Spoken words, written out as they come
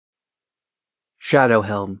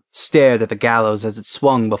Shadowhelm stared at the gallows as it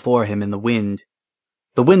swung before him in the wind.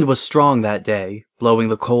 The wind was strong that day, blowing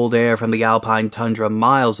the cold air from the alpine tundra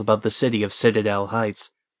miles above the city of Citadel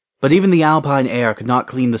Heights. But even the alpine air could not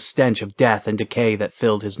clean the stench of death and decay that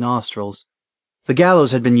filled his nostrils. The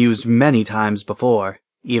gallows had been used many times before.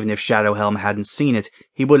 Even if Shadowhelm hadn't seen it,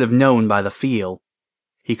 he would have known by the feel.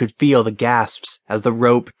 He could feel the gasps as the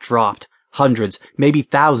rope dropped hundreds, maybe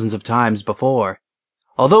thousands of times before.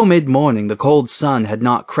 Although mid-morning, the cold sun had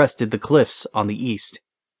not crested the cliffs on the east.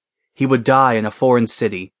 He would die in a foreign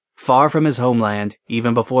city, far from his homeland,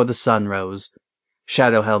 even before the sun rose.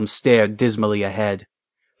 Shadowhelm stared dismally ahead.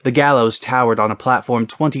 The gallows towered on a platform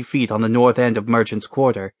 20 feet on the north end of Merchant's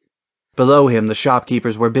Quarter. Below him, the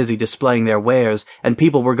shopkeepers were busy displaying their wares, and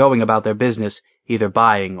people were going about their business, either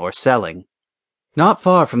buying or selling. Not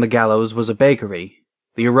far from the gallows was a bakery.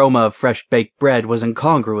 The aroma of fresh-baked bread was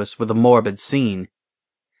incongruous with the morbid scene.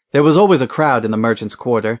 There was always a crowd in the Merchant's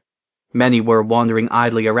Quarter. Many were wandering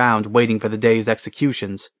idly around, waiting for the day's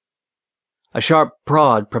executions. A sharp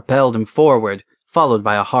prod propelled him forward, followed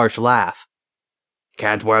by a harsh laugh.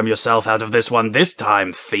 "Can't worm yourself out of this one this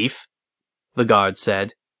time, thief," the guard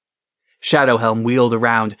said. Shadowhelm wheeled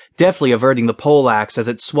around, deftly averting the poleaxe as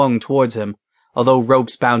it swung towards him. Although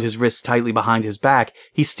ropes bound his wrists tightly behind his back,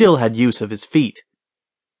 he still had use of his feet.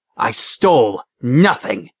 "I stole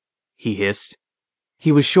nothing," he hissed.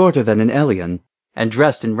 He was shorter than an Elian, and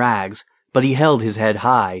dressed in rags, but he held his head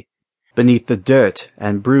high. Beneath the dirt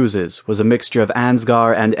and bruises was a mixture of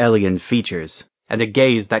Ansgar and Elian features, and a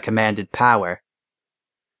gaze that commanded power.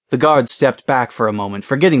 The guard stepped back for a moment,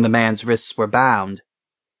 forgetting the man's wrists were bound.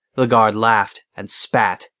 The guard laughed and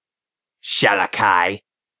spat. "Shalakai!"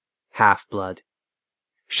 Half-blood.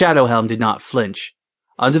 Shadowhelm did not flinch.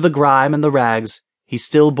 Under the grime and the rags, he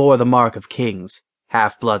still bore the mark of kings,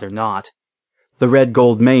 half-blood or not. The red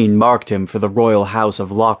gold mane marked him for the royal house of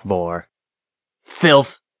Lochvor.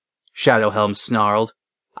 "Filth!" Shadowhelm snarled.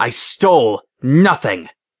 "I stole nothing!"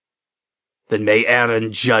 "Then may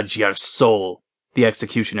Aaron judge your soul," the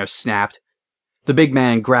executioner snapped. The big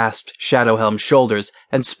man grasped Shadowhelm's shoulders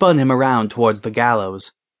and spun him around towards the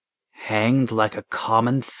gallows. Hanged like a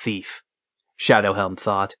common thief, Shadowhelm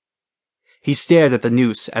thought. He stared at the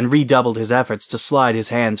noose and redoubled his efforts to slide his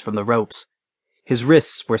hands from the ropes. His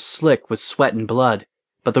wrists were slick with sweat and blood,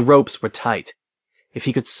 but the ropes were tight. If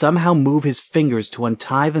he could somehow move his fingers to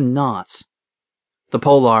untie the knots... The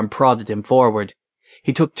polearm prodded him forward.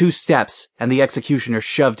 He took 2 steps, and the executioner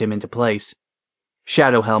shoved him into place.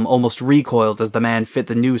 Shadowhelm almost recoiled as the man fit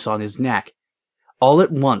the noose on his neck. All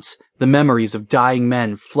at once, the memories of dying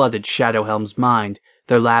men flooded Shadowhelm's mind.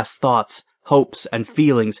 Their last thoughts, hopes, and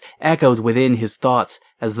feelings echoed within his thoughts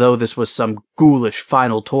as though this was some ghoulish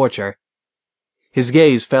final torture. His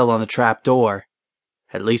gaze fell on the trap door.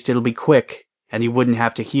 At least it'll be quick, and he wouldn't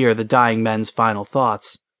have to hear the dying men's final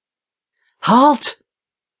thoughts. "Halt!"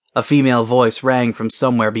 A female voice rang from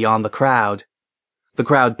somewhere beyond the crowd. The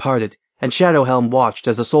crowd parted, and Shadowhelm watched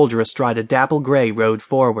as a soldier astride a dapple grey rode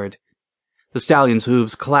forward. The stallion's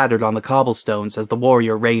hooves clattered on the cobblestones as the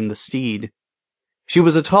warrior reined the steed. She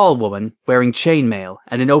was a tall woman, wearing chainmail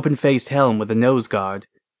and an open-faced helm with a nose-guard.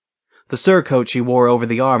 The surcoat she wore over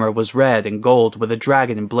the armor was red and gold with a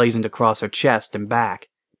dragon emblazoned across her chest and back.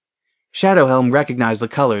 Shadowhelm recognized the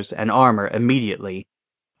colors and armor immediately.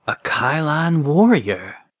 "A Kylan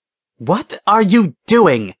warrior." "What are you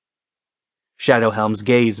doing?" Shadowhelm's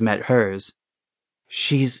gaze met hers.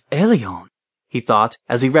 "She's Elion," he thought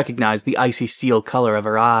as he recognized the icy steel color of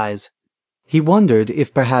her eyes. He wondered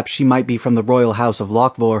if perhaps she might be from the royal house of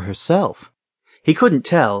Lochvor herself. He couldn't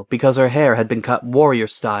tell because her hair had been cut warrior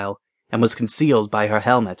style and was concealed by her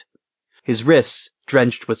helmet. His wrists,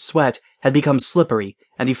 drenched with sweat, had become slippery,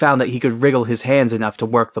 and he found that he could wriggle his hands enough to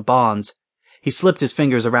work the bonds. He slipped his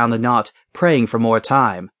fingers around the knot, praying for more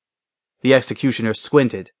time. The executioner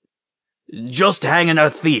squinted. "Just hanging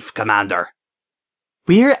a thief, Commander."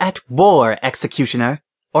 "We're at war, executioner.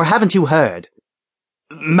 Or haven't you heard?"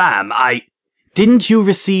 "Ma'am, Didn't you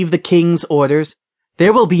receive the king's orders?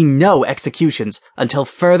 There will be no executions until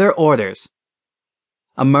further orders."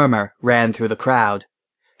 A murmur ran through the crowd.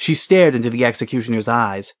 She stared into the executioner's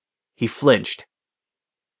eyes. He flinched.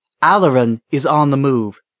 "Alaran is on the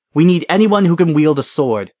move. We need anyone who can wield a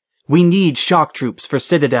sword. We need shock troops for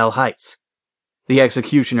Citadel Heights." The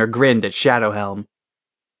executioner grinned at Shadowhelm.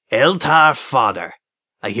 "Eltar fodder.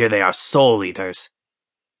 I hear they are soul-eaters."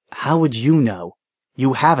 "How would you know?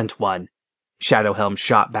 You haven't one," Shadowhelm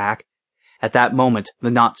shot back. At that moment,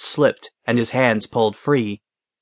 the knot slipped, and his hands pulled free.